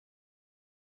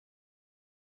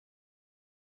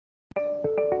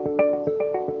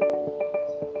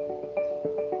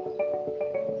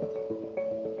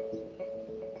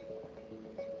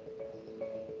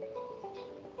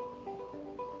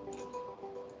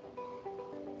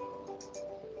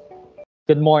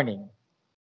Good morning.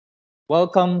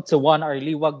 Welcome to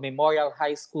Liwag Memorial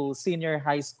High School Senior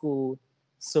High School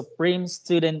Supreme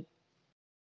Student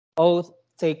Oath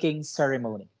Taking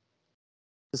Ceremony.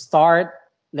 To start,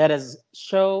 let us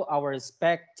show our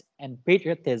respect and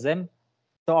patriotism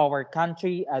to our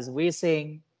country as we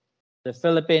sing the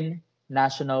Philippine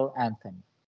National Anthem.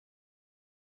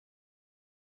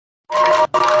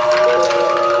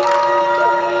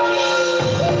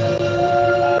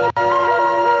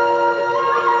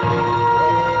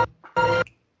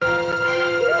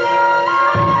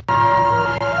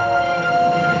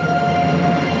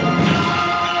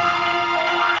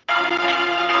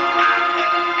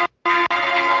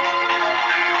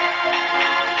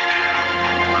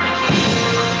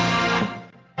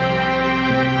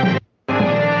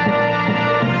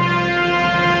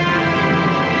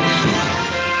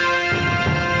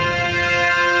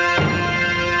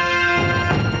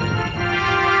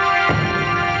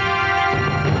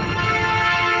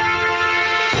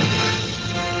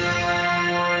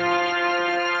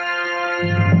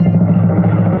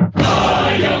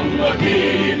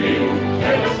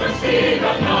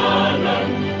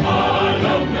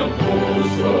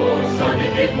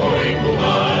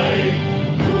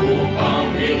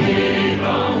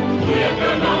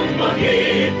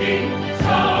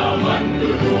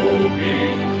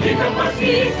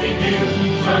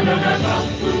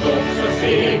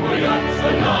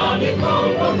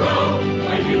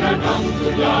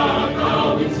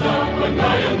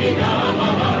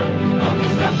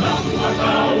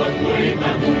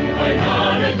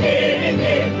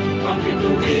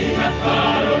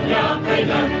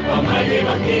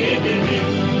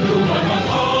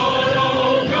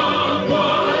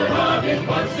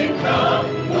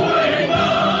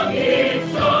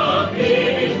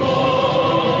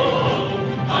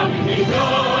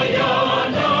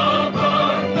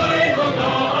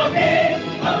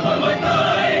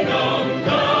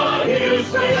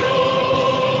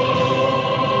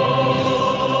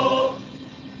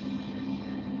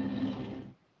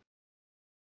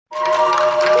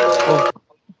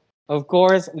 Of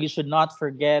course, we should not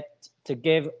forget to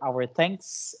give our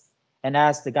thanks and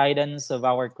ask the guidance of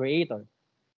our Creator.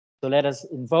 So let us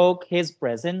invoke His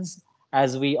presence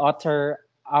as we utter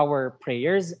our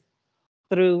prayers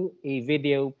through a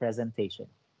video presentation.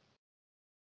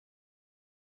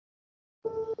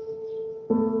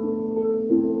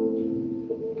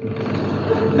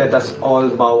 Let us all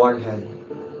bow our head.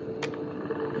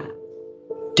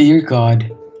 Dear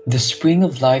God, the spring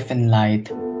of life and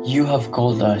light, you have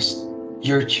called us,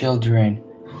 your children,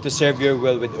 to serve your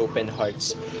will with open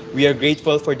hearts. We are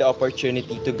grateful for the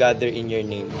opportunity to gather in your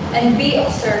name and be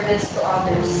of service to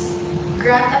others.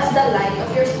 Grant us the light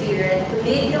of your Spirit to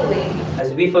lead the way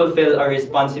as we fulfill our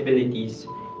responsibilities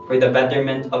for the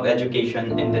betterment of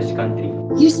education in this country.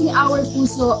 Using our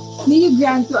puso, may you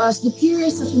grant to us the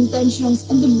purest of intentions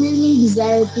and the burning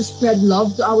desire to spread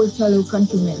love to our fellow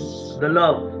countrymen. The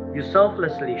love you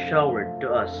selflessly showered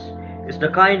to us is the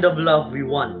kind of love we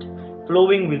want,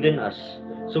 flowing within us,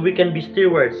 so we can be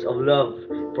stewards of love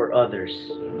for others.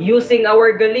 Using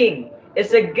our galing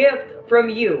is a gift from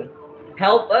you.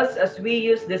 Help us as we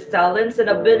use these talents and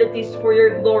abilities for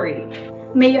your glory.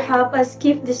 May you help us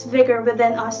keep this vigor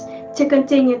within us to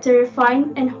continue to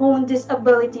refine and hone these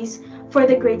abilities for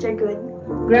the greater good.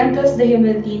 Grant us the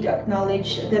humility to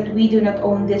acknowledge that we do not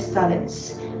own these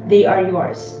talents. They are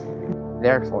yours.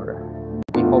 Therefore,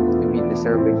 we hope to be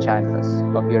deserving channels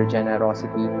of your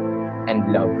generosity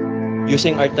and love.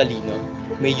 Using our talino,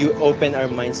 may you open our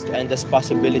minds to endless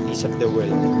possibilities of the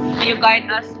world. May you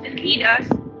guide us and lead us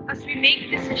as we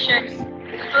make decisions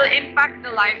that will impact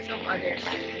the lives of others.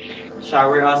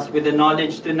 Shower us with the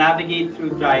knowledge to navigate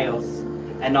through trials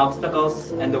and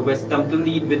obstacles and the wisdom to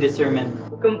lead with discernment.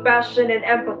 Compassion and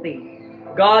empathy.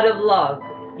 God of love,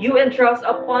 you entrust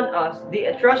upon us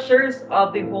the treasures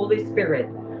of the Holy Spirit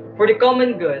for the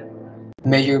common good.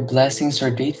 May your blessings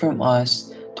radiate from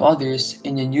us to others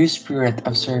in a new spirit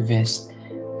of service.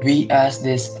 We ask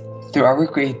this through our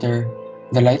Creator,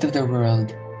 the light of the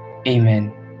world.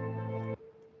 Amen.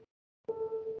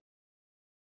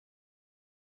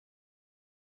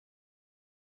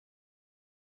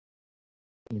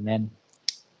 Amen.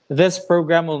 This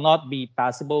program will not be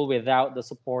possible without the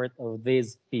support of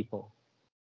these people.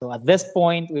 So at this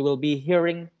point, we will be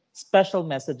hearing special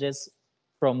messages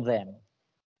from them.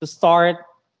 To start,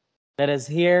 let us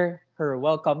hear her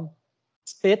welcome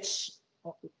speech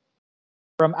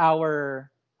from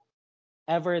our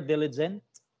ever diligent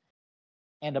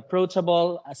and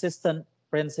approachable assistant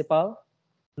principal,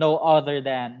 no other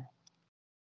than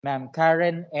Ma'am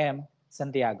Karen M.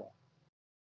 Santiago.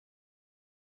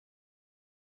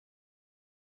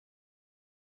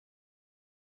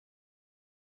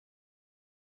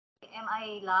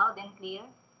 I loud and clear?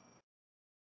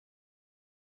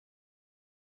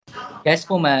 Yes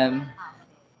po, ma'am.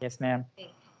 Yes, ma'am.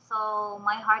 Okay. So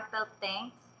my heartfelt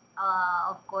thanks,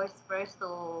 of course, first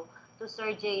to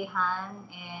Sir Jayhan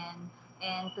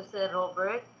and to Sir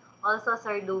Robert, also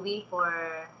Sir Louis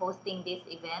for hosting this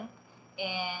event,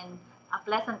 and a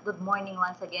pleasant good morning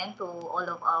once again to all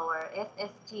of our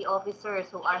SSG officers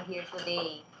who are here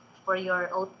today for your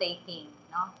oath taking,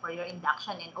 no? For your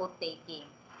induction and oath taking.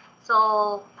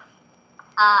 So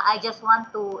I just want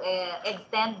to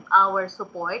extend our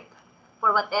support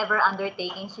for whatever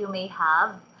undertakings you may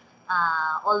have.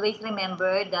 Always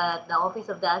remember that the Office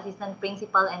of the Assistant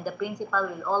Principal and the Principal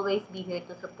will always be here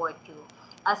to support you.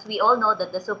 As we all know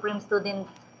that the Supreme Student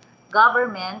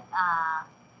Government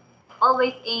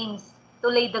always aims to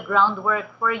lay the groundwork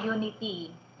for unity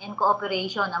and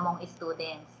cooperation among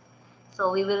students.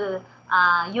 So you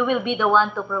will be the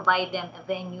one to provide them a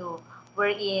venue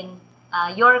wherein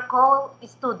your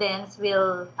co-students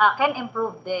will can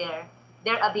improve their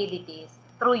abilities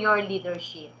through your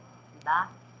leadership, diba?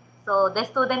 So the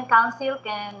student council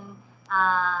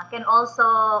can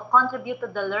also contribute to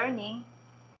the learning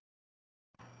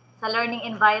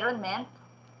environment.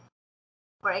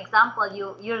 For example,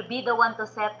 you'll be the one to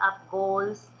set up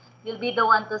goals. You'll be the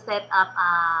one to set up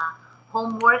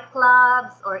homework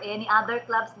clubs or any other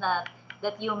clubs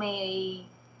that you may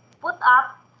put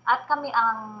up. At kami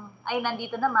ay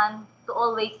nandito naman to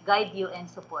always guide you and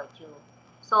support you.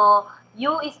 So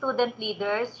you student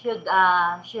leaders should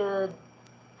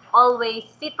always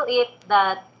see to it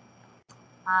that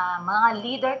mga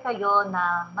leader kayo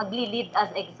na magli-lead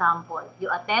as example. You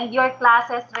attend your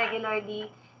classes regularly,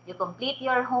 you complete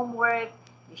your homework,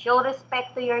 you show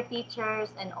respect to your teachers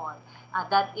and all.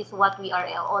 That is what we are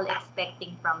all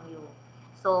expecting from you.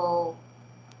 So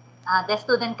the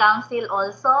student council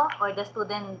also, or the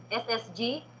student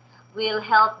SSG, will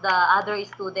help the other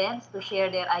students to share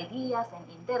their ideas and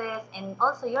interests and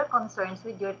also your concerns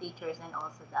with your teachers and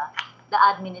also the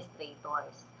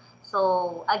administrators.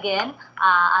 So again,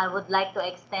 I would like to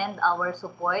extend our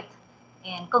support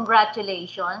and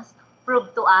congratulations.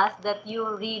 Prove to us that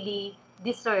you really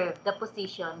deserve the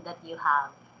position that you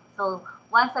have. So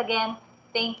once again,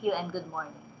 thank you and good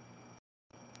morning.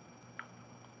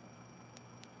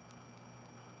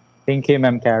 Thank you,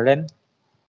 Ma'am Karen.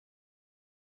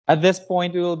 At this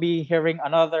point, we will be hearing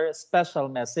another special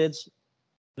message,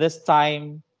 this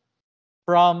time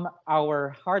from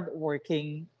our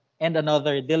hardworking and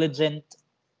another diligent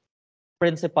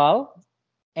principal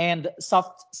and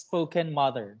soft-spoken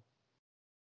mother.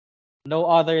 No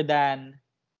other than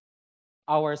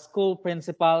our school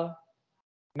principal,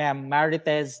 Ma'am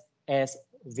Marites S.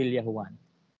 Villajuan.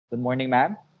 Good morning,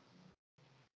 ma'am.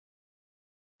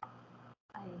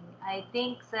 I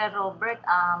think Sir Robert,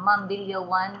 Ma'am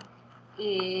Villajuan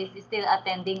is still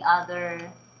attending other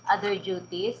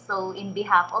duties. So in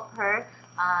behalf of her,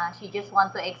 she just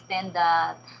want to extend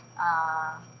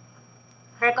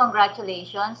her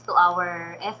congratulations to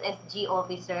our SSG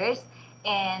officers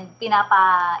and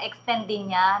pinapa-extend din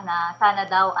niya na sana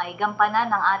daw ay gampanan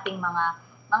ng ating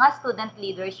mga student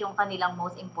leaders yung kanilang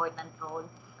most important role,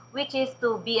 which is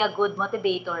to be a good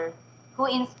motivator who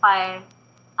inspire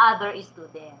other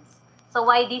students. So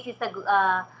why this is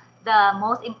the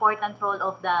most important role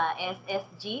of the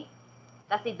SSG?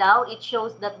 Kasi daw it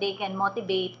shows that they can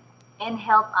motivate and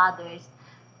help others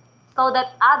so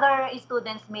that other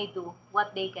students may do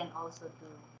what they can also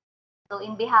do. So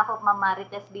in behalf of Ma'am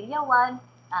Marites Villajuan,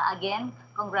 again,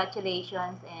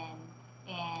 congratulations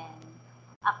and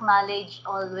acknowledge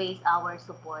always our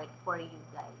support for you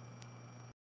guys.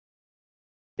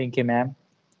 Thank you, ma'am.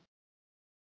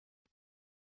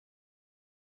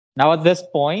 Now at this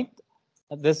point,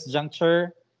 at this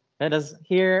juncture, let us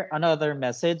hear another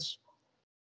message,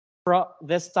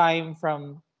 this time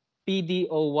from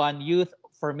PDO1 Youth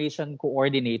Formation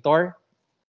Coordinator,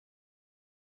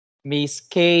 Miss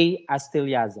Kaye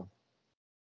Astillazo.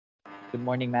 Good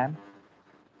morning, ma'am.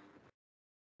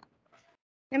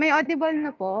 Am I audible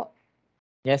na po?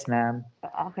 Yes, ma'am.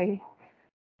 Okay.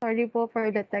 Sorry po for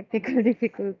the technical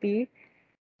difficulty.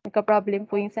 Nagka-problem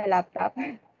po yung sa laptop.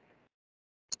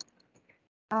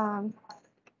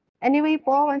 Anyway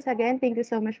po, once again, thank you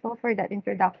so much po for that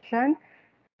introduction.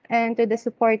 And to the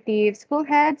supportive school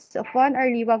heads of Juan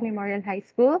Liwag Memorial High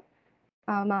School,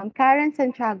 Ma'am Karen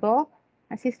Santiago,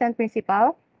 Assistant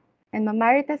Principal, and Ma'am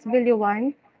Marites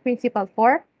Villajuan, Principal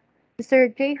 4, to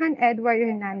Sir Jayhan Edward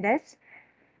Hernandez,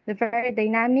 the very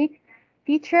dynamic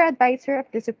teacher advisor of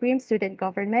the Supreme Student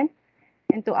Government,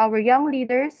 and to our young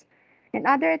leaders and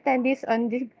other attendees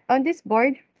on this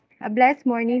board, a blessed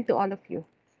morning to all of you.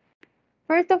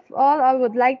 First of all, I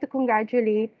would like to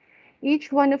congratulate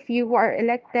each one of you who are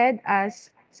elected as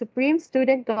Supreme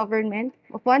Student Government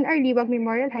of Juan Liwag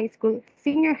Memorial High School,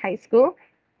 Senior High School,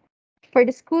 for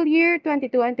the school year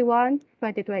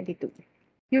 2021-2022.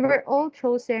 You were all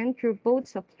chosen through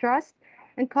votes of trust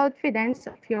and confidence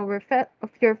of your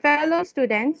fellow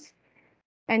students,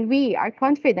 and we are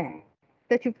confident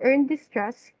that you've earned this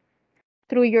trust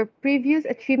through your previous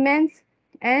achievements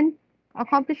and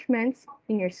accomplishments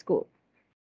in your school.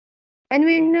 And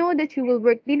we know that you will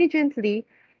work diligently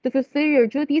to fulfill your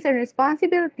duties and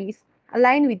responsibilities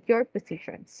aligned with your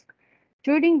positions.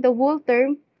 During the whole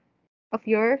term of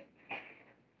your,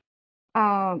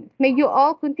 may you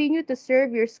all continue to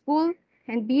serve your school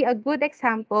and be a good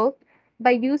example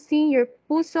by using your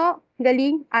puso,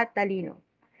 galing, at talino.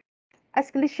 As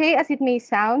cliche as it may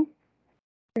sound,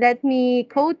 let me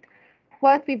quote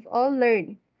what we've all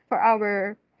learned for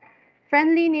our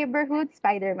friendly neighborhood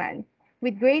Spider-Man.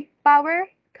 With great power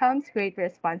comes great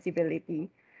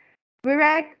responsibility. We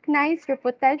recognize your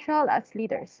potential as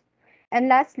leaders. And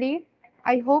lastly,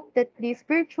 I hope that this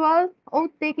virtual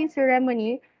oath-taking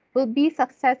ceremony will be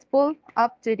successful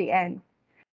up to the end.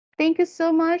 Thank you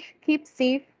so much, keep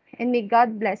safe, and may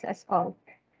God bless us all.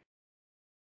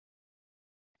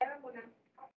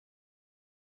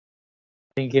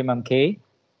 Thank you, Ma'am Kaye.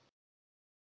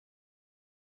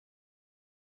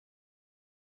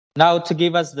 Now, to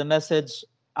give us the message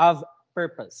of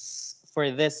purpose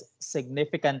for this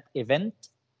significant event,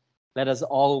 let us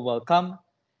all welcome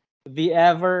the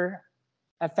ever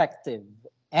effective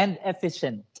and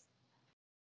efficient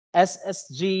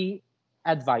SSG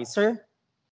advisor,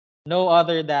 no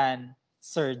other than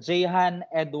Sir Jayhan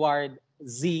Edward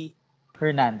Z.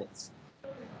 Hernandez.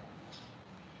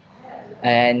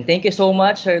 And thank you so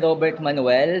much, Sir Robert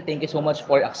Manuel. Thank you so much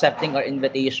for accepting our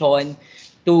invitation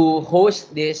to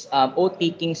host this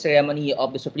oath-taking ceremony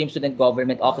of the Supreme Student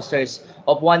Government Officers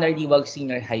of Juan Liwag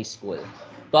Senior High School.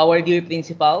 To our dear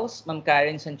principals, Ma'am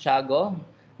Karen Santiago,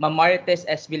 Ma'am Marites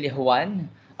S. Villajuan,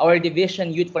 our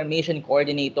Division Youth Formation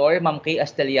Coordinator, Ma'am Kaye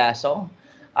Astillazo,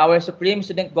 our Supreme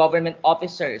Student Government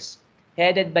Officers,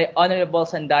 headed by Honorable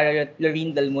Sandara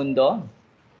Lorin del Mundo,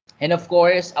 and of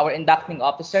course, our inducting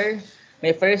officer,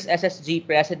 my first SSG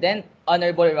President,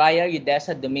 Honorable Ryah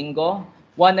Domingo,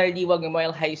 Juan Liwag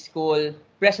Memorial High School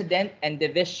President and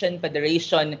Division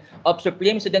Federation of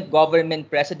Supreme Student Government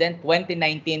President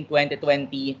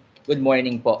 2019-2020. Good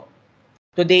morning po.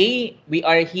 Today, we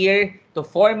are here to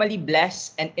formally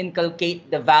bless and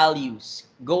inculcate the values,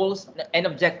 goals, and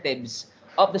objectives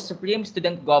of the Supreme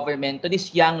Student Government to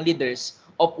these young leaders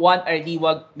of Juan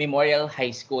Liwag Memorial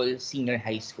High School, Senior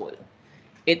High School.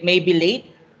 It may be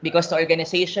late because the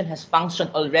organization has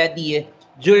functioned already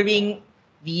during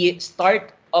the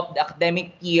start of the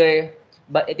academic year,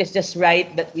 but it is just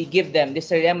right that we give them this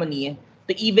ceremony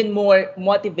to even more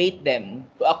motivate them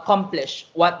to accomplish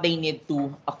what they need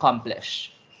to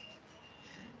accomplish.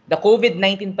 The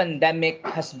COVID-19 pandemic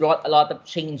has brought a lot of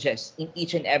changes in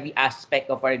each and every aspect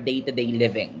of our day-to-day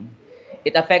living.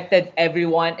 It affected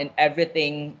everyone and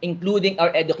everything, including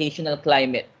our educational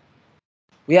climate.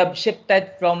 We have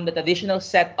shifted from the traditional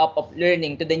setup of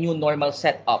learning to the new normal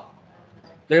setup.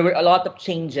 There were a lot of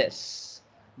changes.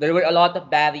 There were a lot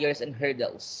of barriers and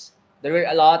hurdles. There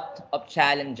were a lot of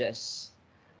challenges.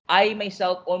 I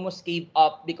myself almost gave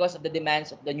up because of the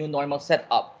demands of the new normal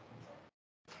setup.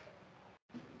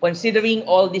 Considering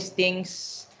all these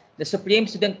things, the Supreme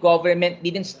Student Government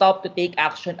didn't stop to take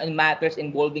action on matters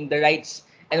involving the rights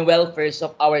and welfare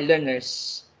of our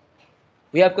learners.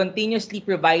 We have continuously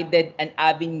provided an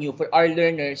avenue for our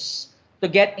learners to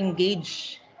get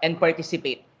engaged and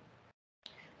participate.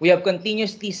 We have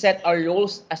continuously set our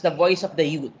roles as the voice of the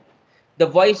youth, the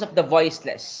voice of the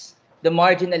voiceless, the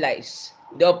marginalized,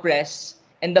 the oppressed,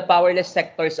 and the powerless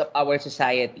sectors of our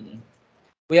society.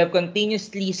 We have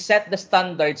continuously set the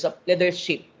standards of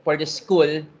leadership for the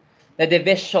school, the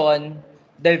division,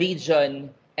 the region,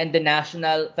 and the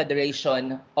National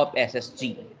Federation of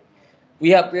SSG. We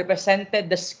have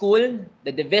represented the school,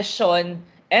 the division,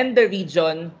 and the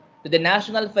region to the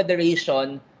National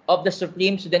Federation of the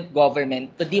Supreme Student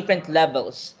Government to different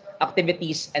levels,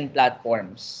 activities, and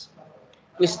platforms.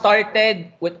 We started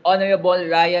with Honorable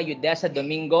Ryah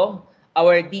Domingo,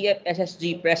 our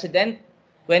DepEd President,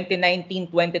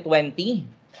 2019-2020,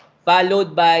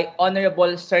 followed by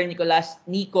Honorable Sir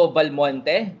Nico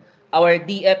Balmonte, our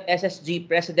DepSSG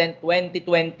President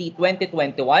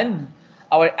 2020-2021,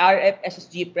 our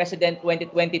RFSSG President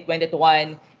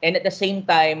 2020-2021, and at the same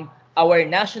time, our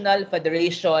National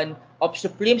Federation of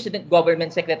Supreme Student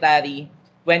Government Secretary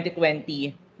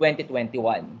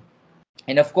 2020-2021.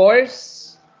 And of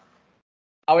course,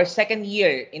 our second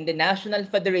year in the National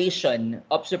Federation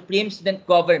of Supreme Student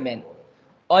Government,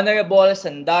 Honorable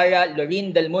Sandara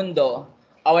Lorin del Mundo,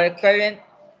 our current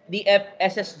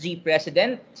SSG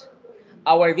President,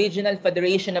 our Regional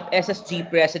Federation of SSG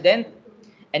President,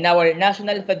 and our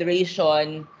National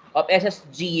Federation of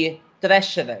SSG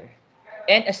Treasurer,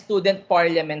 and a student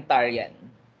parliamentarian.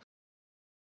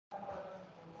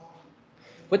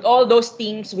 With all those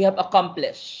things we have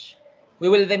accomplished, we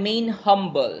will remain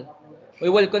humble. We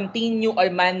will continue our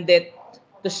mandate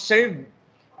to serve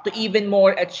to even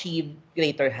more achieve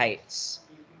greater heights.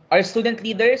 Our student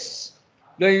leaders,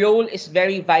 your role is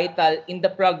very vital in the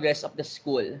progress of the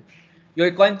school.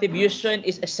 Your contribution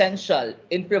is essential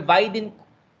in providing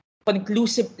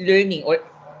conducive learning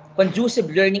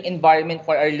environment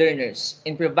for our learners,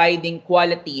 in providing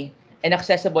quality and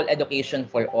accessible education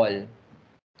for all.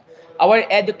 Our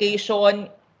education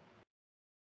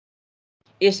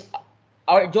is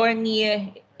our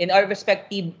journey in our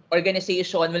respective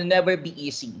organization will never be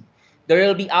easy. There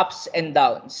will be ups and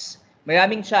downs.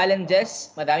 Maraming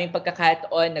challenges, maraming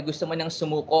pagkakataon na gusto mo nang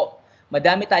sumuko.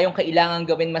 Madami tayong kailangan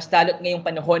gawin mas lalo't ngayong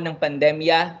panahon ng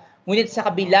pandemya. Ngunit sa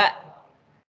kabila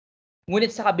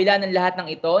ng lahat ng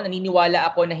ito, naniniwala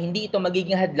ako na hindi ito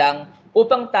magiging hadlang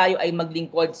upang tayo ay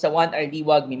maglingkod sa Juan R.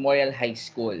 Liwag Memorial High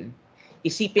School.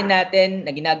 Isipin natin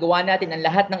na ginagawa natin ang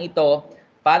lahat ng ito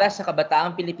para sa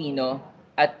kabataang Pilipino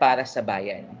at para sa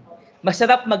bayan.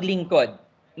 Masarap maglingkod,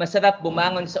 masarap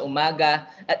bumangon sa umaga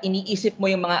at iniisip mo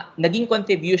yung mga naging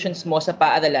contributions mo sa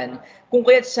paaralan kung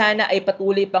kaya't sana ay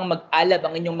patuloy pang mag-alab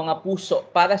ang inyong mga puso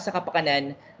para sa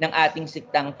kapakanan ng ating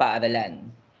siktang paaralan.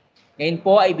 Ngayon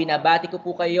po ay binabati ko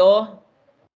po kayo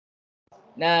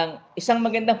ng isang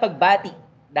magandang pagbati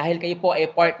dahil kayo po ay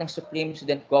part ng Supreme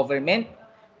Student Government.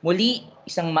 Muli,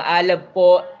 isang maalab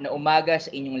po na umaga sa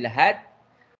inyong lahat.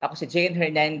 Ako si Jayhan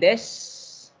Hernandez,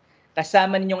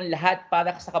 kasama ninyong lahat para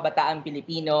sa kabataang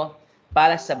Pilipino,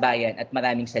 para sa bayan, at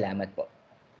maraming salamat po.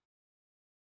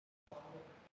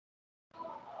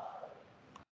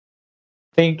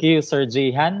 Thank you, Sir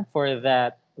Jayhan, for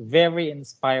that very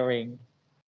inspiring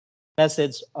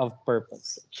message of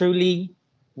purpose. Truly,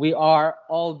 we are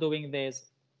all doing this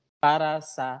para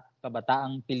sa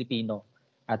kabataang Pilipino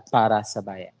at para sa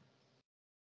bayan.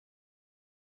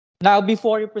 Now,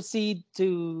 before we proceed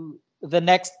to the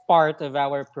next part of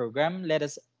our program, let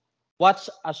us watch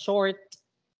a short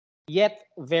yet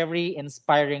very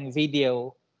inspiring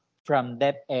video from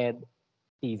DepEd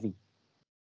TV.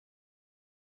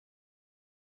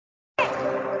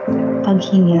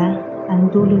 Paghinga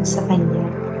ang dulot sa kanya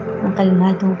ng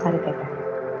kalmadong karagatan.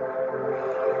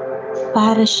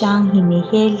 Para siyang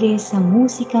hinihele sa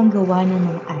musikang gawa ng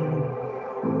mga alon.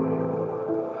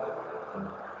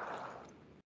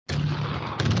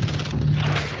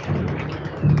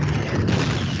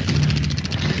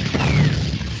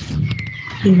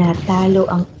 Tinatalo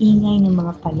ang ingay ng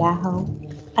mga palahaw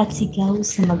at sigaw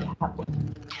sa maghapon.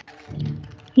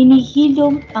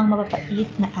 Hinihilom ang mapapait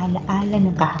na alaala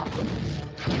ng kahapon.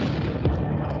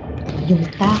 Yung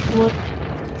takot,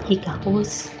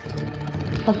 hikahos,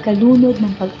 pagkalunod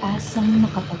ng pag-asang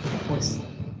makapagtapos.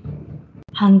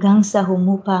 Hanggang sa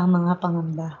humupa ang mga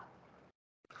pangamba.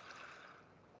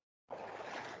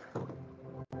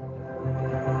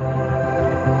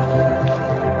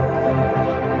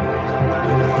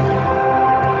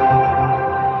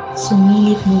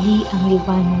 Sumilip muli ang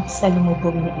liwanag sa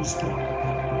lumubog na isla.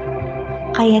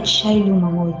 Kaya't siya'y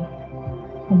lumangoy,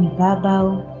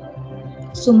 umibabaw,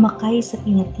 sumakay sa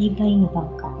pinatibay na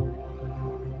bangka.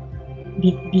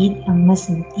 Bitbit ang mas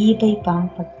matibay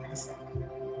pang pag-asa.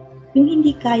 Yung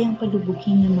hindi kayang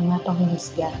palubugin ng mga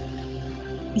panghusga,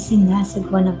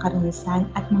 isinasagwa ng karanasan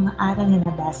at mga aral na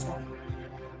nabasa,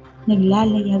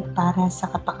 naglalayag para sa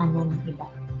kapakanan ng iba.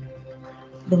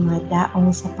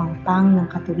 Dumadaong sa pangpang ng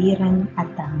katuwiran at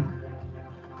tama.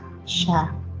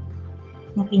 Siya,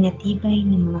 na pinatibay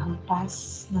ng mga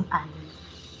hampas ng alon,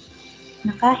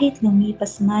 na kahit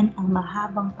lumipas man ang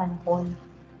mahabang panahon,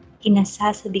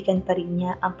 kinasasabikan pa rin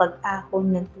niya ang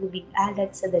pag-ahon ng tubig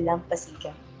alat sa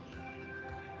dalampasigan.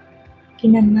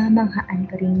 Kinamamanghaan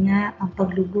pa rin niya ang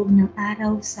paglubog ng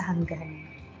araw sa hangganan.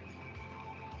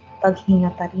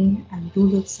 Paghinga pa rin ang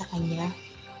dulot sa kanya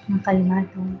ng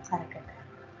kalmadong karagatan.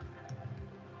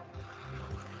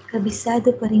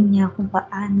 Kabisado pa rin niya kung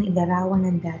paano ilarawan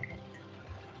ng dagat.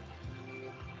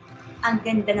 Ang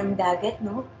ganda ng dagat,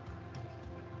 no?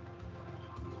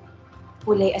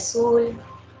 Kulay asul,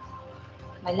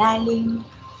 malalim,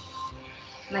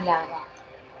 malawak.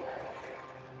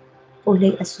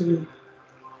 Kulay asul,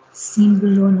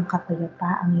 simbolo ng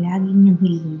kapayapaang laging niyang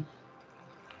hiling.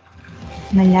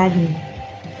 Malalim,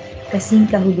 kasing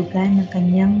kahulugan ng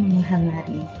kanyang mga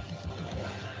hangarin.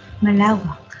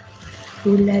 Malawak,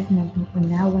 tulad ng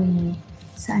unawa niya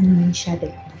sa anumang siya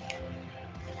daigdig.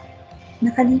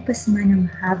 Nakalipas man ang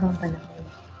mahabang panahon,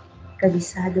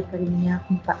 kabisado pa rin niya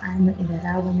kung paano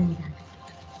ilarawan ng langit.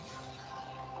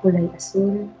 Kulay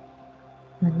asul,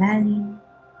 malalim,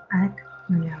 at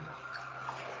malawak.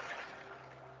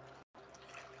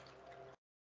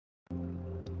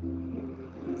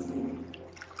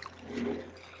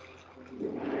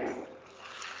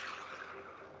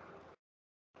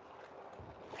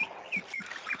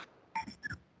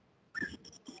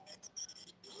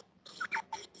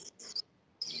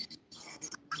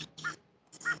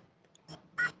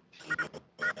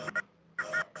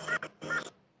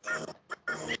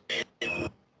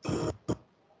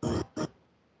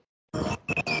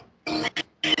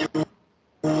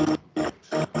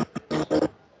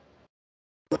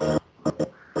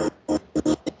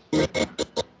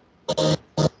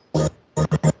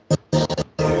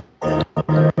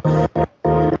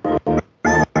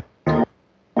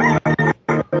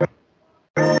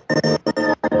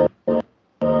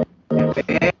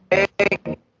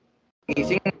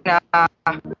 Gising na.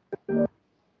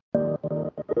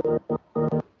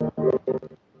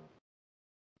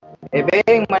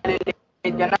 Beng, malilate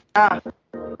ka na.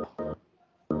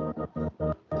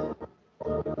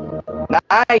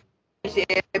 Nay, si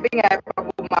Beng ay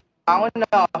pag bumangon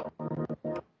na.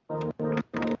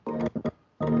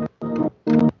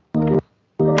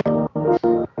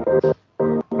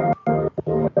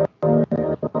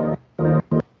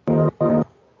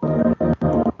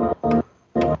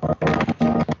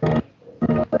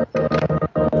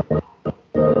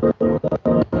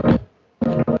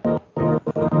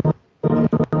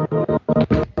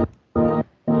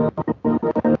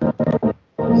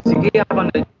 Sige, ako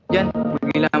na dyan.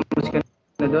 Magilamos ka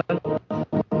na doon.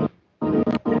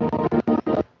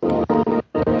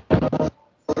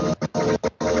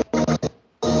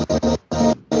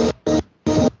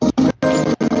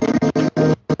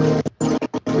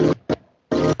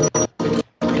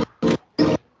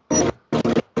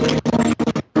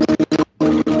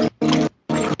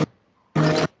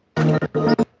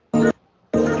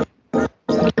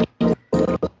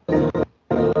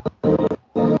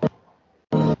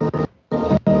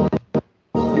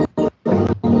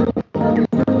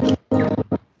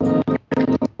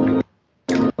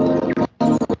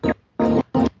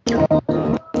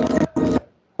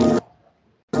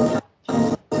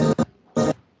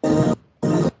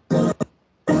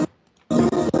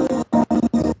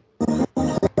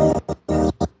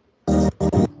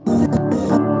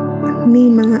 May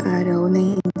mga araw na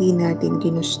hindi natin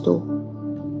ginusto.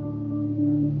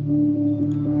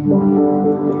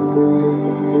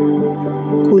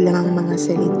 Kulang ang mga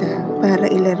salita para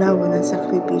ilarawan ang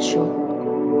sakripisyo.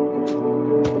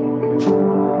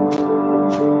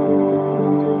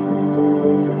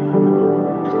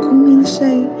 Kung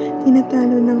minsa'y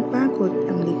tinatalo ng pagod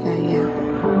ang ligaya.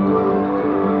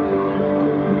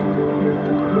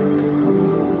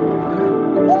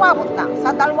 Umabot na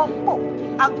sa 20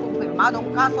 ang kumpirmadong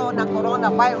kaso ng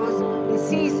coronavirus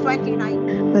disease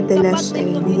 29. Madalas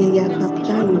ay niyayakap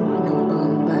tayo ng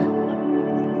pangamba.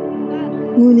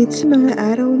 Ngunit sa mga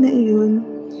araw na iyon,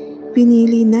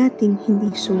 pinili nating hindi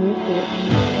sumuko.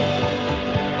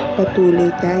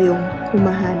 Patuloy tayong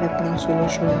humahanap ng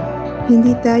solusyon.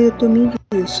 Hindi tayo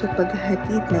tumigil sa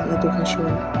paghahatid ng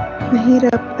edukasyon.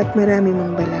 Mahirap at marami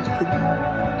mang balakid.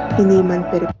 Hindi man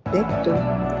perpekto,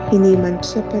 hindi man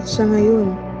sapat sa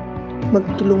ngayon.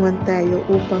 Magtulungan tayo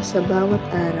upang sa bawat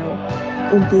araw,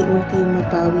 unti-unti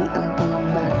mapawi ang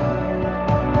pangamba.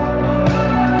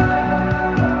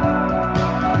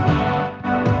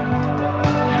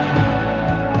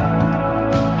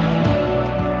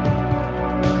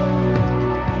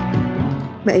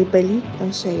 Maibalik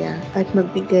ang saya at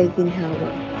magbigay ginhawa.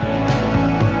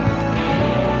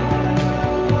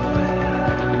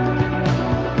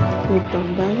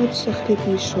 Upang bawat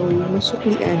sakripisyo'y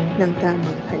masuklian ng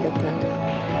tamang halaga,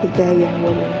 higayang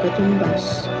walang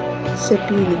katumbas sa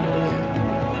piling niya.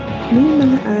 May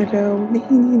mga araw na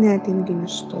hindi natin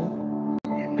ginusto,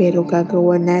 pero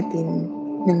gagawa natin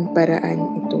ng paraan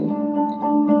ito.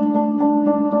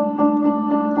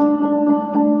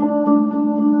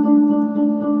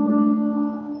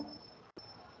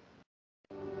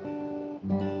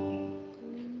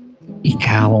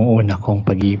 Ikaw ang una kong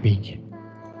pag-ibig.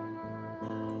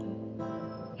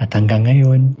 At hanggang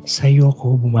ngayon, sa iyo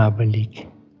ako bumabalik.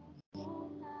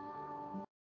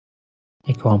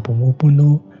 Ikaw ang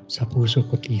pumupuno sa puso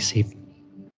ko't isip.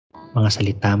 Mga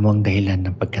salita mo ang dahilan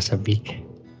ng pagkasabik.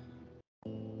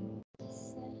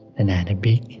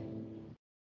 Nananabik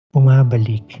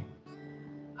Bumabalik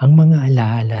ang mga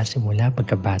alaala simula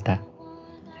pagkabata.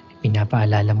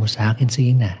 Pinapaalala mo sa akin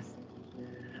si Ina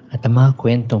at ang mga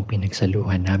kwentong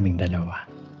pinagsaluhan naming dalawa.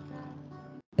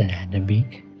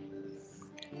 Nananabik,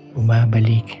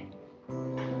 bumabalik.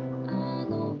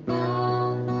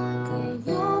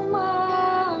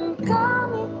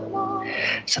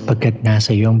 Sapagkat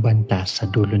nasa iyo ang banta sa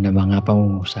dulo ng mga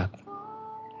pangungusap.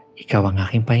 Ikaw ang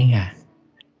aking pahinga,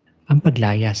 ang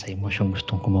paglaya sa emosyong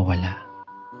gustong kumawala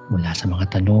mula sa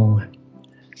mga tanong,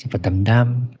 sa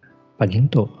patamdam,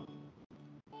 paghinto.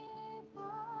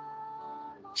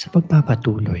 Sa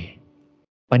pagpapatuloy,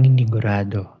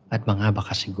 paninigurado at mga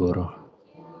bakasiguro.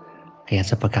 Kaya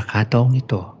sa pagkakataong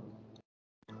ito,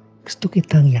 gusto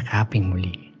kitang yakaping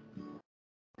muli.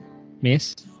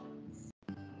 Miss?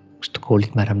 Gusto ko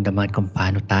ulit maramdaman kung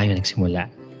paano tayo nagsimula.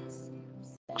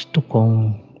 Gusto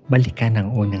kong balikan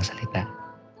ang unang salita.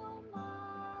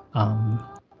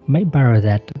 May I borrow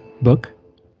that book?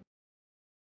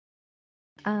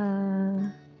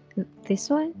 This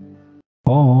one?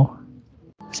 Oo.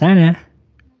 Sana.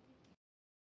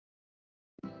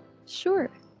 Sure.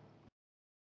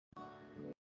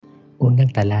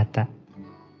 Unang talata.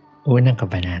 Unang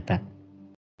kabanata.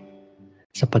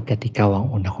 Sapagkat ikaw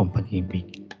ang una kong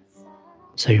pag-ibig.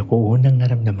 Sa'yo ko unang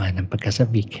naramdaman ang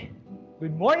pagkasabik.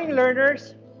 Good morning,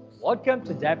 learners! Welcome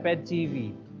to DepEd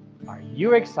TV. Are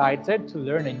you excited to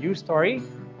learn a new story?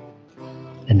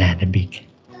 Nananabik.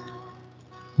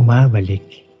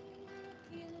 Bumabalik.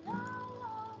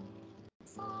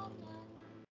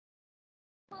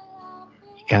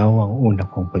 Ikaw ang una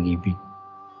kong pag-ibig.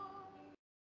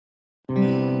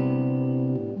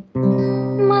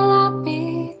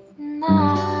 Malapit na.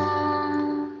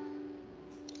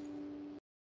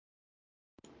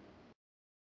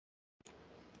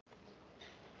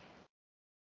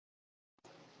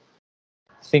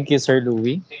 Thank you, Sir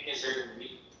Louis.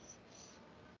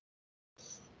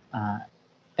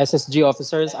 SSG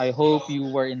officers, I hope you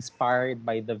were inspired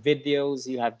by the videos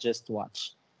you have just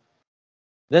watched.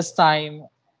 This time,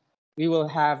 we will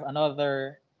have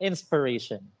another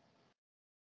inspiration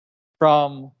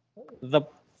from the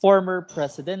former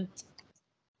president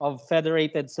of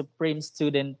Federated Supreme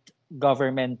Student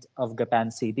Government of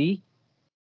Gapan City,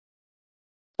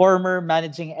 former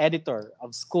managing editor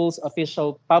of school's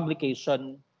official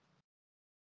publication,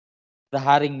 The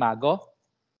Haring Mago,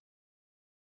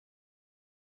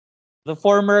 the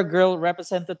former girl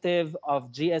representative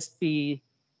of GSP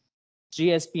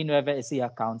Nueva Ecija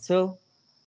Council,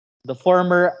 the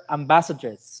former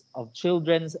ambassadress of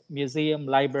Children's Museum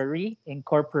Library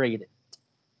Incorporated,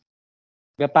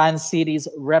 Gapan City's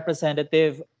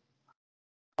representative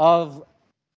on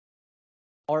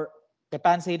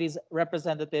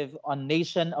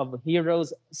Nation of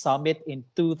Heroes Summit in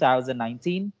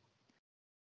 2019,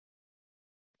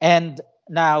 and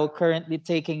now currently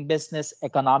taking business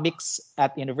economics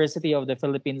at University of the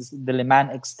Philippines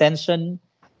Diliman Extension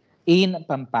in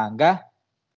Pampanga.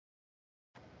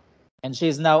 And she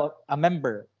is now a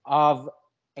member of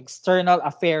External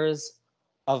Affairs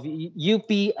of UP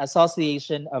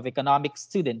Association of Economic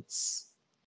Students,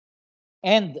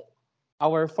 and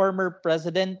our former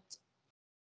president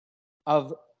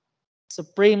of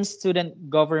Supreme Student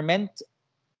Government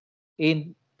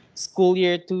in school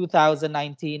year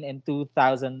 2019 and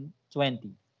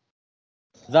 2020.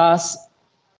 Thus,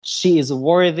 she is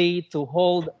worthy to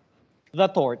hold the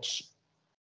torch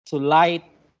to light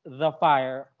the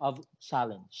fire of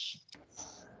challenge.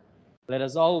 Let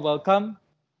us all welcome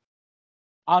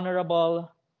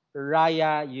Honorable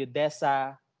Ryah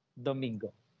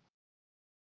Domingo.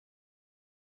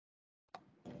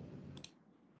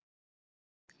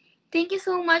 Thank you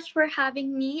so much for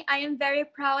having me. I am very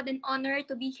proud and honored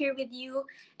to be here with you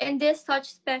in this such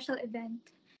special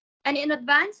event. And in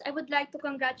advance, I would like to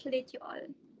congratulate you all.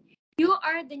 You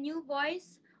are the new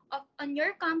voice on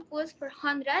your campus for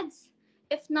hundreds,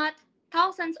 if not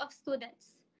thousands of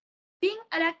students. Being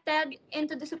elected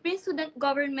into the Supreme Student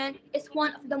Government is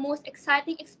one of the most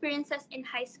exciting experiences in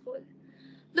high school.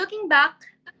 Looking back,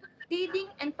 leading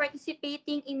and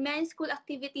participating in many school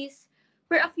activities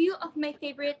were a few of my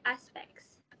favorite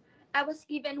aspects. I was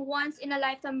given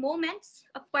once-in-a-lifetime moments,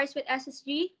 of course with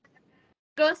SSG,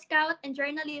 Girl Scout, and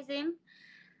journalism.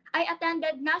 I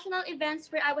attended national events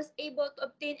where I was able to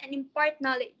obtain and impart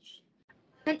knowledge.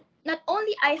 And not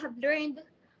only I have learned,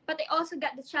 but I also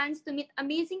got the chance to meet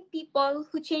amazing people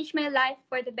who changed my life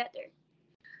for the better.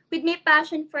 With my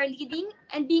passion for leading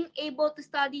and being able to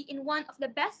study in one of the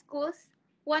best schools,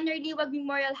 Liwag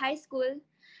Memorial High School,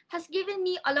 has given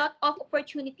me a lot of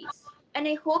opportunities, and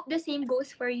I hope the same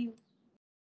goes for you.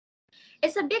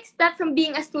 It's a big step from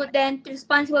being a student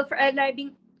responsible for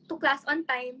arriving to class on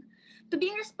time to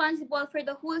being responsible for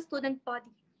the whole student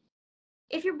body.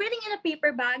 If you're breathing in a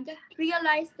paper bag,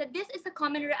 realize that this is a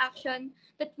common reaction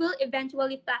that will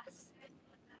eventually pass.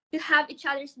 You have each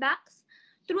other's backs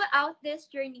throughout this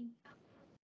journey.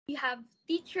 You have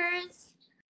teachers,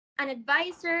 an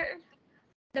advisor,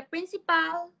 the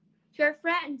principal, your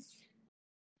friends.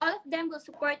 All of them will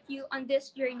support you on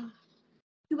this journey.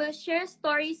 You will share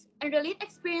stories and relate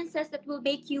experiences that will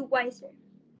make you wiser.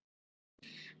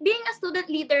 Being a student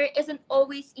leader isn't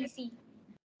always easy.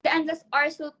 The endless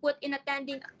hours you'll put in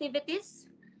attending activities,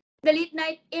 the late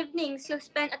night evenings you'll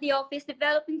spend at the office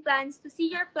developing plans to see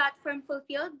your platform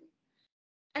fulfilled,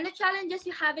 and the challenges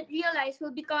you haven't realized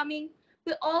will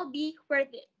all be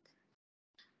worth it.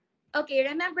 Okay,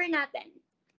 remember natin,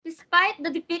 despite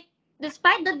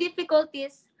the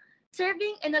difficulties,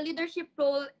 serving in a leadership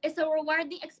role is a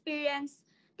rewarding experience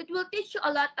that will teach you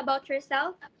a lot about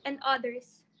yourself and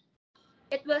others.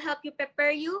 It will help you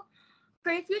prepare you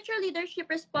for future leadership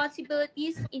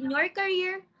responsibilities in your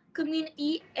career,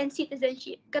 community, and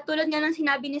citizenship. Katulad nga ng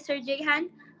sinabi ni Sir Jayhan,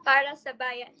 para sa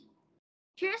bayan.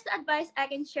 Here's the advice I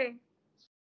can share.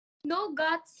 No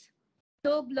guts,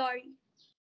 no glory.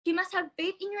 You must have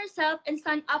faith in yourself and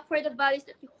stand up for the values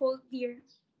that you hold dear.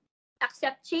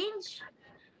 Accept change,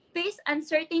 face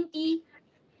uncertainty,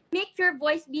 make your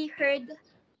voice be heard,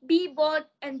 be bold,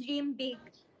 and dream big.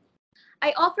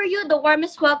 I offer you the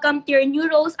warmest welcome to your new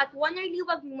roles at Juan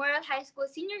Liwag Memorial High School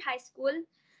Senior High School,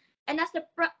 and as the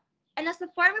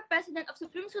former president of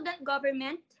Supreme Student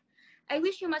Government, I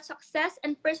wish you much success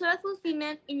and personal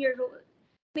fulfillment in your role.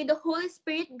 May the Holy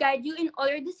Spirit guide you in all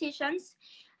your decisions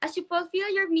as you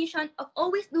fulfill your mission of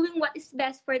always doing what is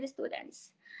best for the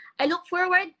students. I look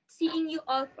forward to seeing you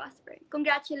all prosper.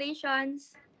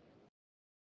 Congratulations!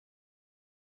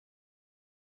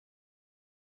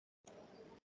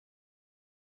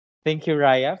 Thank you,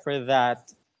 Ryah, for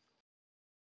that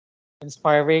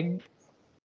inspiring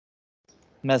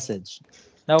message.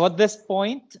 Now, at this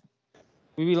point,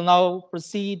 we will now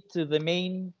proceed to the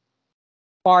main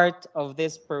part of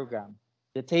this program,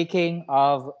 the taking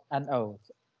of an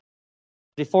oath.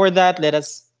 Before that, let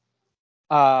us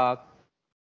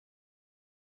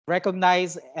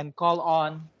recognize and call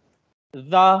on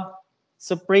the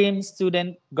Supreme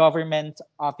Student Government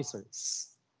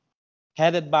Officers,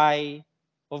 headed by,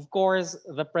 of course,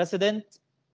 the President,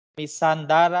 Ms.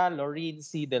 Sandara Lorin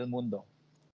C. del Mundo.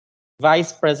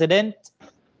 Vice President,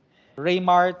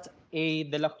 Raymart A.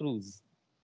 de la Cruz.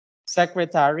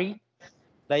 Secretary,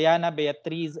 Diana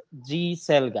Beatriz G.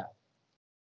 Selga.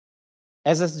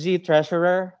 SSG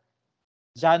Treasurer,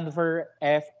 Janver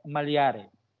F. Malyare.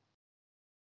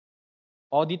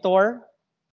 Auditor,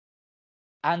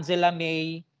 Angela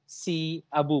May C.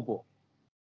 Abubo.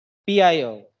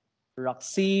 PIO,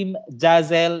 Roxim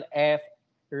Jazel F.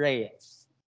 Reyes.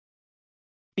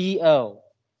 PO,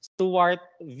 Stuart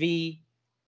V.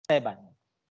 Seban.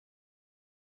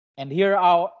 And here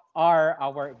are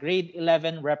our grade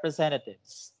 11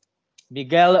 representatives.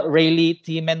 Miguel Rayleigh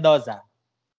T. Mendoza.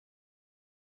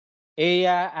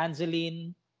 Ea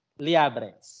Angeline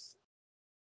Liabres.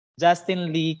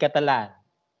 Justin Lee Catalan.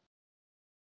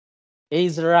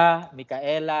 Ezra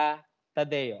Micaela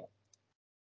Tadeo.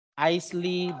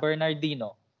 Isley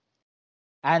Bernardino.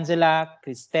 Angela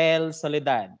Cristel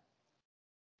Soledad.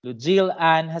 Lujil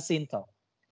Ann Jacinto.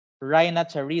 Raina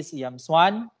Charis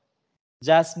Yamswan.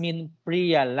 Jasmine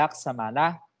Priya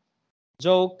Laksamana.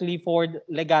 Joe Clifford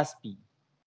Legaspi.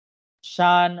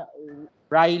 Sean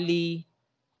Riley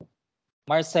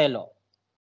Marcelo.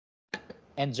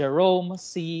 And Jerome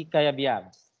C.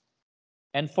 Cayabyab.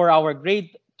 And for our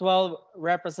grade 12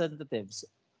 representatives,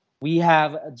 we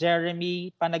have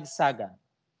Jeremy Panagsaga,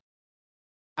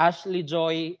 Ashley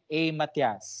Joy A.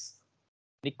 Matias,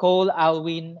 Nicole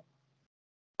Alwin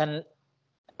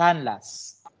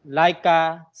Canlas,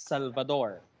 Laika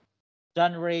Salvador,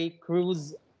 John Ray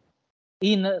Cruz,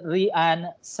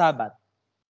 Rian Sabat,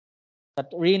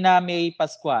 Katrina May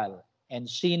Pascual, and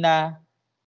Sheena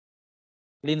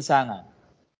Linsangan.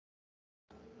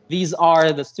 These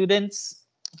are the students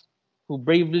who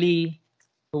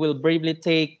will bravely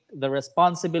take the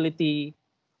responsibility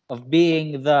of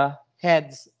being the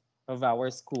heads of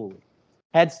our school,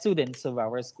 head students of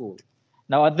our school.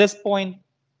 Now, at this point,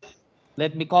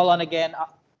 let me call on again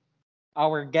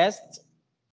our guest,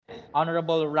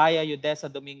 Honorable Ryah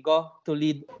Yudesa Domingo, to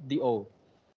lead the oath.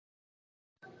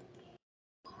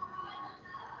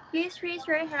 Please raise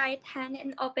your right hand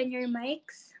and open your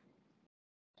mics.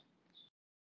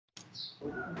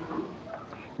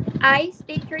 I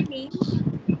state your name.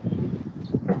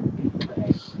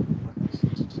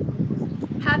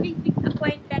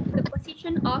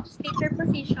 completion of state your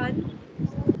position,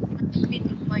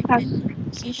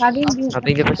 Having been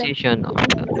Having the position of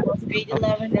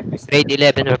grade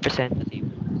 11 representative.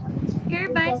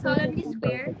 hereby solemnly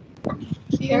swear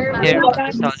Hereby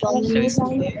solemnly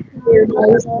swear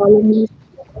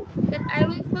that I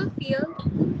will fulfill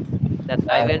that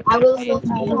I will fulfill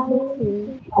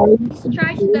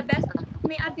discharge to the best of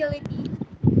my ability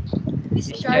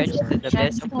discharge to the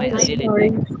best of my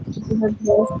ability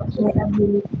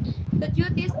the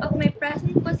duties of my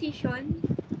present position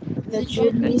the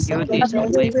duties of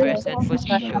my present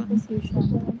position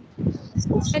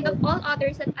and of all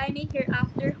others that I may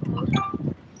hereafter hold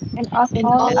and of and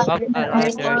all of all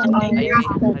others others that I may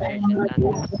others and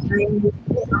others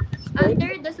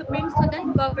under the Supreme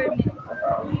Student Government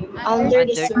under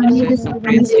the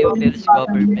Supreme Pupils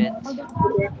Government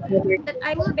that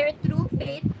I will bear true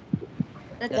faith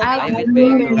that I will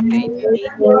bear true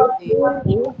faith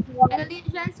and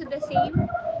allegiance to the same,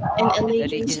 and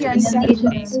allegiance to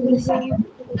the same,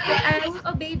 that I will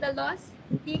obey the laws,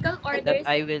 legal and that orders,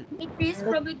 I will and decrees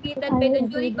promulgated by the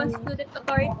duly constituted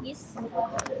authorities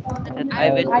that I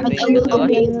will obey the laws,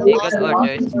 legal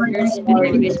orders, and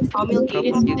decrees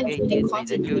promulgated by the duly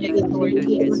constituted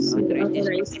authorities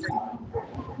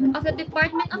of the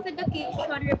Department of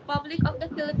Education, Republic of the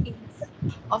Philippines,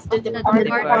 of the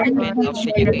Department of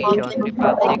Education,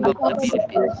 Republic of the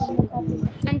Philippines,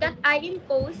 and that I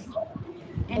impose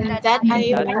and that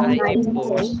I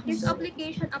impose this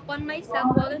obligation upon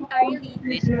myself voluntarily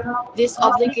this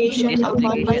obligation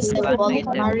upon myself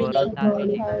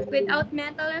voluntarily without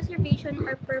mental reservation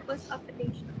or purpose of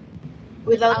evasion.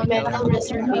 without mental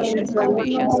reservation or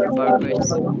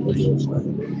purpose of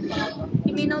evasion.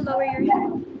 You may now lower your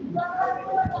hand.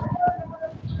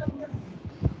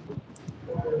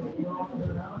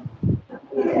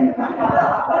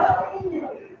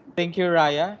 Thank you,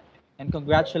 Ryah, and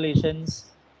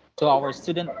congratulations to our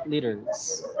student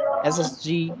leaders,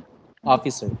 SSG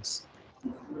officers.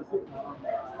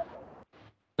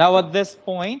 Now, at this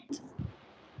point,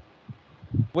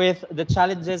 with the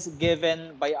challenges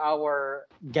given by our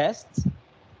guest,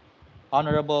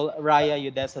 Honorable Ryah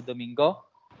Yudesa Domingo,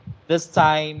 this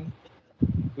time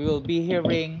we will be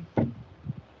hearing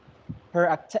her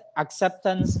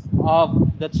acceptance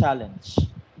of the challenge.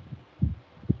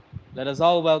 Let us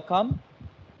all welcome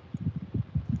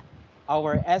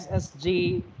our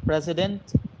SSG President,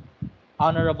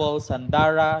 Honorable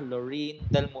Sandara Lorin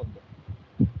del Mundo.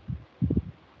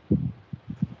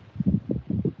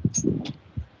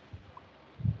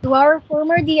 To our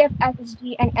former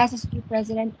DFSSG and SSG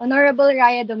President, Honorable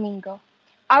Ryah Domingo,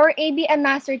 our ABM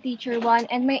Master Teacher 1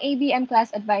 and my ABM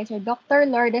Class Advisor, Dr.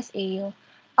 Lourdes P,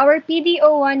 our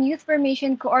PDO1 Youth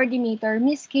Formation Coordinator,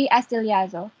 Ms. Kaye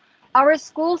Astillazo, our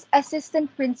school's Assistant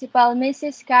Principal,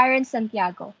 Mrs. Karen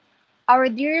Santiago, our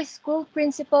dear school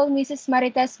principal, Mrs.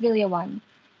 Marites Villajuan,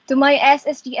 to my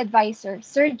SSG advisor,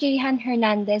 Sir Jayhan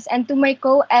Hernandez, and to my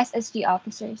co-SSG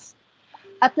officers.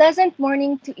 A pleasant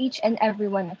morning to each and every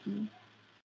one of you.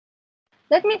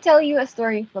 Let me tell you a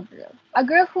story of a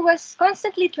girl who was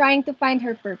constantly trying to find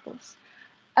her purpose,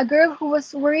 a girl who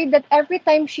was worried that every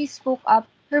time she spoke up,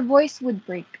 her voice would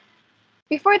break.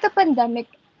 Before the pandemic,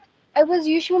 I was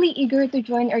usually eager to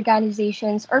join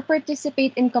organizations or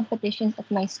participate in competitions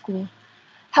at my school.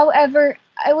 However,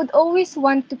 I would always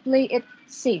want to play it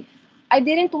safe. I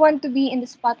didn't want to be in the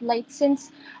spotlight since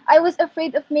I was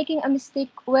afraid of making a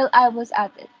mistake while I was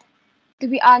at it. To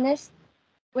be honest,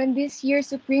 when this year's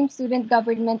Supreme Student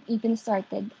Government even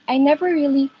started, I never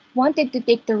really wanted to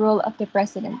take the role of the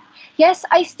president. Yes,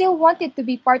 I still wanted to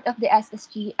be part of the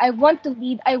SSG. I want to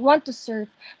lead, I want to serve,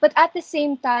 but at the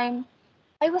same time,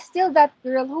 I was still that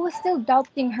girl who was still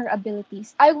doubting her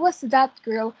abilities. I was that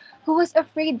girl who was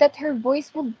afraid that her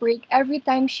voice would break every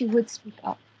time she would speak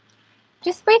up.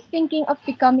 Just by thinking of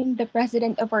becoming the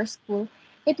president of our school,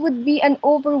 it would be an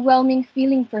overwhelming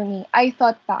feeling for me, I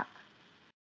thought back.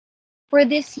 For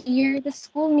this year, the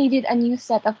school needed a new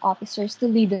set of officers to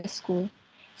lead the school.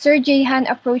 Sir Jayhan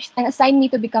approached and assigned me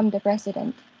to become the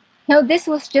president. Now, this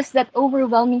was just that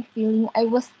overwhelming feeling I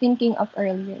was thinking of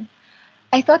earlier.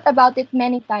 I thought about it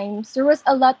many times. There was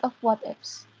a lot of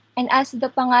what-ifs. And as the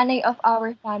panganay of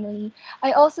our family,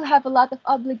 I also have a lot of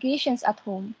obligations at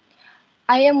home.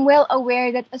 I am well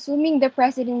aware that assuming the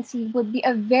presidency would be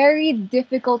a very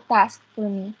difficult task for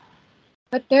me.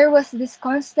 But there was this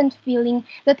constant feeling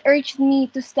that urged me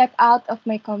to step out of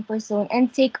my comfort zone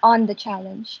and take on the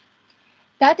challenge.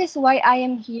 That is why I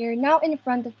am here now in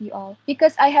front of you all,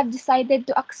 because I have decided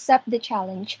to accept the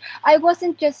challenge. I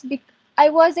wasn't just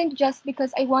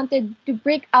because I wanted to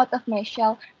break out of my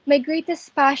shell. My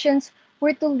greatest passions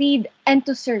were to lead and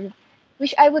to serve.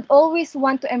 which I would always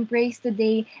want to embrace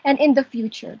today and in the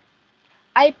future.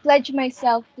 I pledge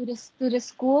myself to the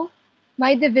school,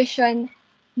 my division,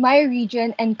 my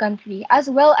region and country, as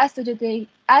well as to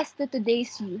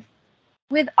today's youth,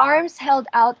 with arms held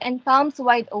out and palms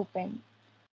wide open.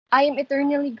 I am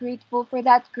eternally grateful for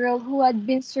that girl who had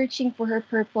been searching for her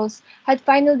purpose, had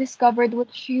finally discovered what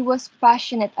she was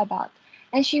passionate about,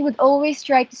 and she would always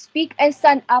try to speak and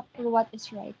stand up for what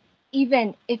is right,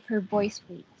 even if her voice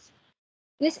breaks.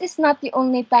 This is not the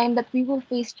only time that we will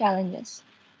face challenges.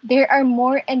 There are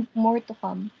more and more to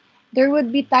come. There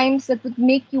would be times that would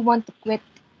make you want to quit.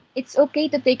 It's okay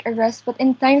to take a rest, but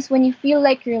in times when you feel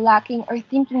like you're lacking or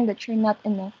thinking that you're not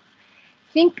enough,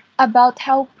 think about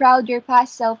how proud your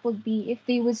past self would be if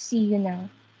they would see you now.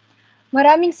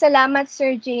 Maraming salamat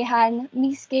Sir Jayhan,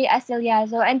 Miss Kaye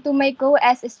Astillazo, and to my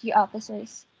co-SSG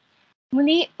officers.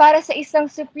 Muli, para sa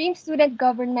isang Supreme Student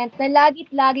Government na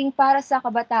lagit-laging para sa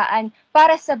kabataan,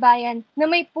 para sa bayan, na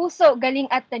may puso,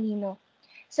 galing at talino.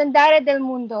 Sandara del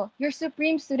Mundo, your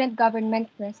Supreme Student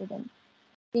Government President.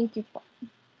 Thank you po.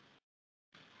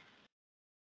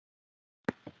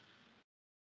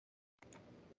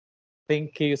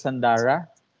 Thank you, Sandara,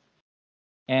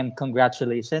 and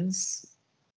congratulations.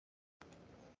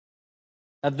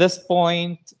 At this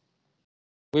point,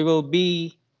 we will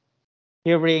be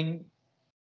hearing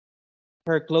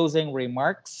her closing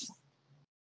remarks.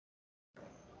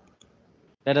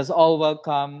 Let us all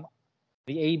welcome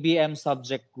the ABM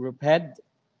Subject Group Head,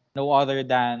 no other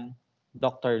than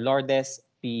Dr. Lourdes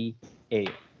P. A.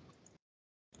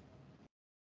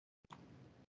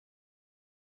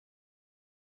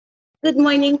 Good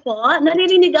morning po.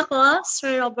 Naririnig ako,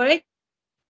 Sir Robert?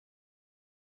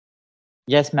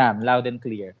 Yes, ma'am. Loud and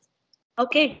clear.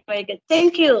 Okay, very good.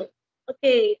 Thank you.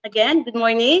 Okay, again, good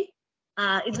morning.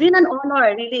 It's been an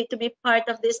honor, really, to be part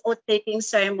of this oath-taking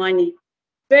ceremony.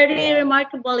 Very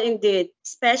remarkable indeed,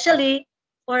 especially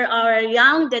for our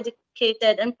young,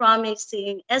 dedicated, and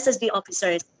promising SSD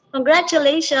officers.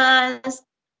 Congratulations!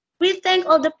 We thank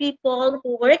all the people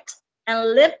who worked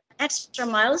and lived extra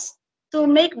miles to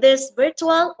make this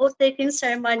virtual oath-taking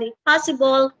ceremony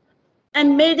possible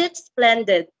and made it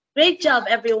splendid. Great job,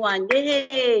 everyone.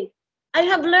 Yay! I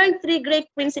have learned 3 great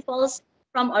principles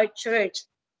from our church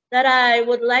that I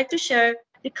would like to share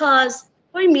because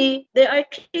for me, they are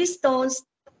keystones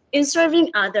in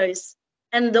serving others.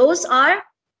 And those are,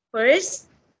 first,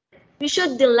 we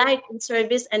should delight in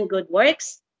service and good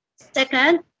works.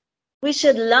 Second, we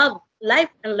should love life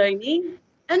and learning.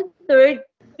 And third,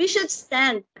 we should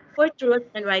stand for truth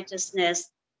and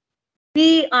righteousness.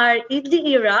 We are in the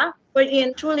era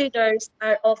wherein true leaders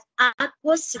are of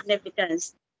utmost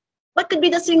significance. What could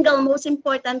be the single most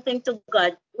important thing to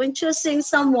God when choosing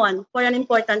someone for an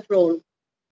important role?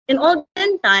 In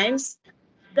olden times,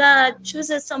 God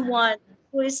chooses someone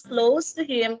who is close to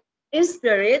Him in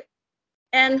spirit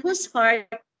and whose heart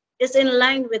is in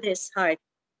line with His heart.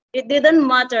 It didn't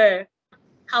matter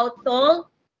how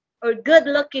tall or good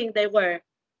looking they were,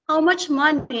 how much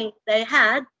money they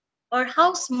had, or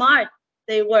how smart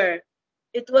they were.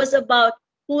 It was about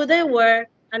who they were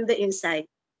on the inside.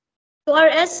 To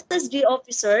our SSG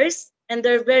officers and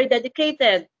their very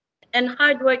dedicated and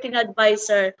hardworking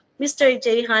advisor, Mr.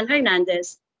 Jayhan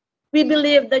Hernandez, we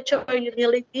believe that your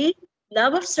humility,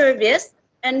 love of service,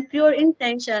 and pure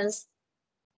intentions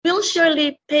will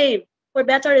surely pave for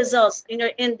better results in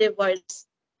your endeavors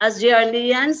as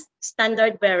JRLMHS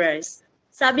standard bearers.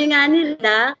 Sabi nga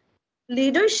nila,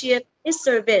 leadership is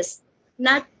service,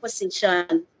 not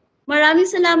position. Maraming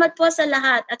salamat po sa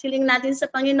lahat at hiling natin sa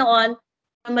Panginoon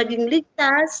na maging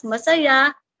ligtas,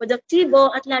 masaya, produktibo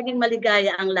at laging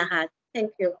maligaya ang lahat.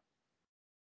 Thank you.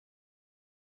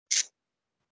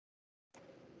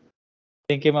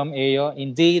 Thank you, Ma'am Ayo.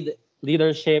 Indeed,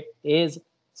 leadership is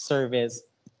service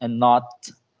and not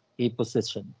a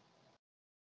position.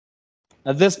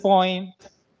 At this point,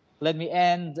 let me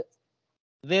end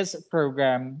this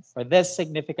program or this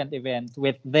significant event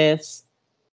with this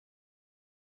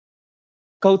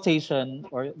quotation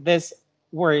or these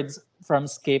words from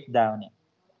Skip Downing.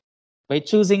 By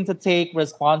choosing to take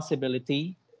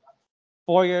responsibility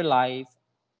for your life,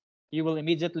 you will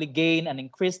immediately gain an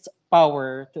increased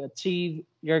power to achieve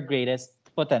your greatest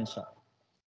potential.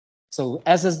 So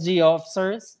SSG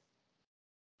officers,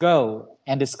 go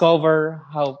and discover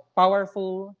how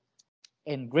powerful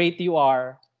and great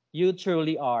you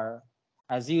truly are,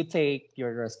 as you take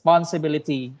your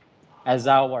responsibility as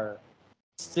our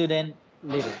student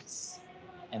leaders.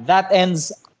 And that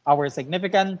ends our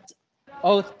significant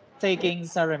oath-taking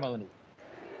ceremony.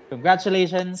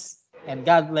 Congratulations and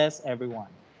God bless everyone.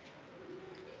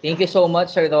 Thank you so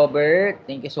much, Sir Robert.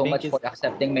 Thank you so much for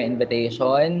accepting my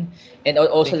invitation. And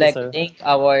I'd also like to thank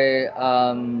our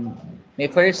my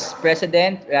first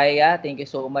president, Ryah. Thank you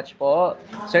so much po.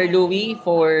 Sir Louie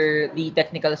for the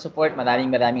technical support.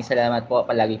 Maraming salamat po.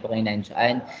 Palagi po kayo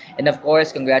nandiyan. And of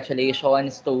course,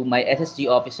 congratulations to my SSG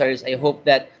officers. I hope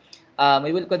that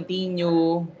we will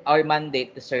continue our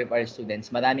mandate to serve our students.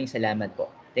 Maraming salamat po.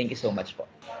 Thank you so much po.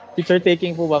 Picture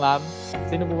taking po ba, ma'am?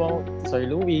 Sino po ba? Sir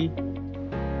Louie.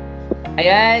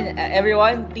 Ayan,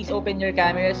 everyone, please open your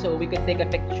cameras so we could take a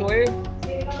picture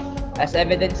as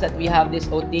evidence that we have this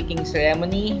oath-taking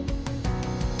ceremony.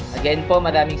 Again po,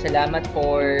 maraming salamat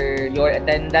for your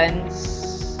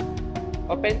attendance.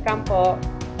 Open cam po.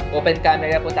 Open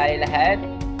camera po tayo lahat.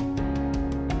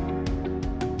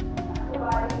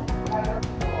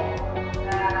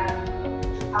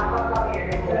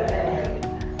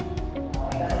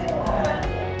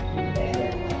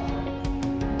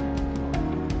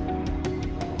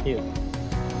 Thank you.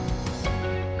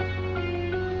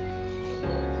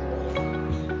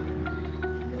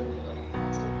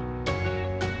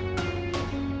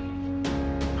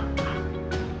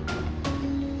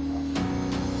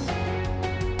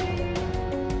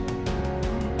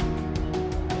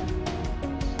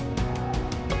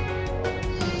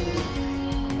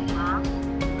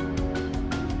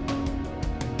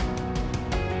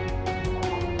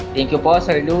 Thank you po,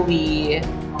 Sir Louie.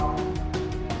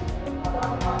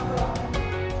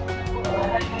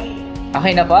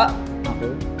 Okay na po?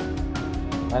 Okay.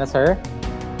 Ano, sir?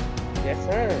 Yes,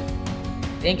 sir.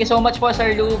 Thank you so much po,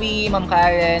 Sir Louie, Ma'am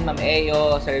Karen, Ma'am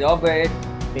Eyo, Sir Robert.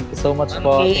 Thank you so much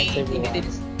po. Kay,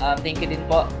 thank you din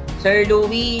po. Sir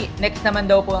Louie, next naman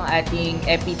daw po ang ating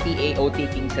FPTA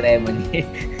oath-taking ceremony.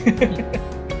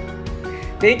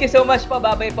 Thank you so much po.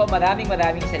 Bye-bye po. Maraming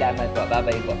salamat po.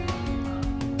 Bye-bye po.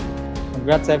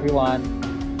 Congrats, everyone.